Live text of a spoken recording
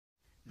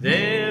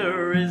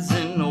There is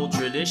an old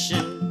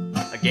tradition,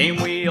 a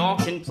game we all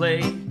can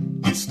play.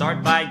 You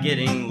start by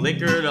getting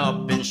liquored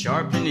up and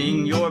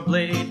sharpening your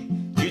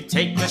blade. You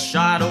take a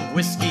shot of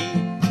whiskey,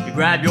 you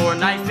grab your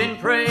knife and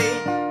pray,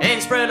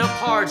 and spread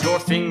apart your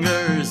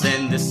fingers,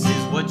 and this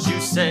is what you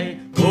say.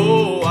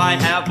 Oh, I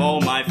have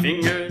all my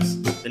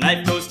fingers. The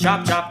knife goes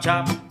chop, chop,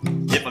 chop.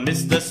 If I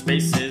miss the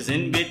spaces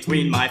in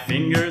between, my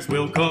fingers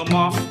will come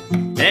off.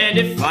 And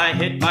if I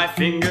hit my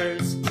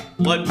fingers,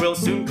 blood will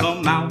soon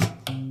come out.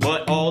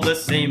 But all the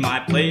same, I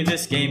play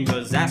this game,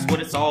 cause that's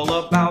what it's all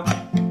about.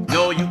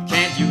 No, you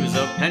can't use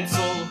a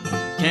pencil,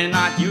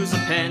 cannot use a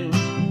pen.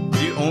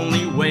 The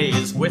only way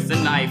is with a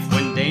knife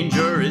when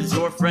danger is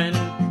your friend.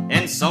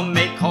 And some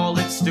may call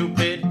it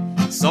stupid,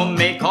 some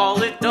may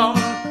call it dumb,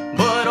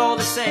 but all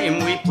the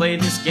same, we play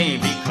this game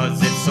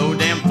because it's so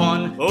damn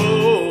fun.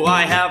 Oh,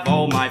 I have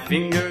all my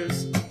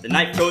fingers. The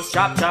knife goes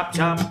chop, chop,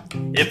 chop.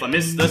 If I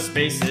miss the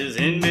spaces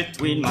in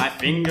between, my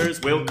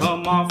fingers will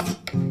come off.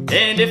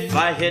 And if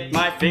I hit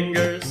my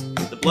fingers,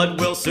 the blood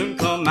will soon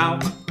come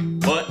out.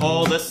 But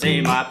all the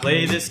same, I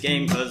play this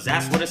game, cause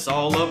that's what it's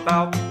all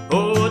about.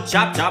 Oh,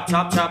 chop, chop,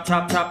 chop, chop,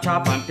 chop, chop,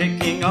 chop, I'm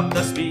picking up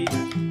the speed.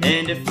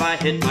 And if I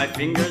hit my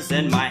fingers,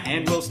 then my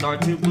hand will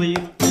start to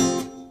bleed.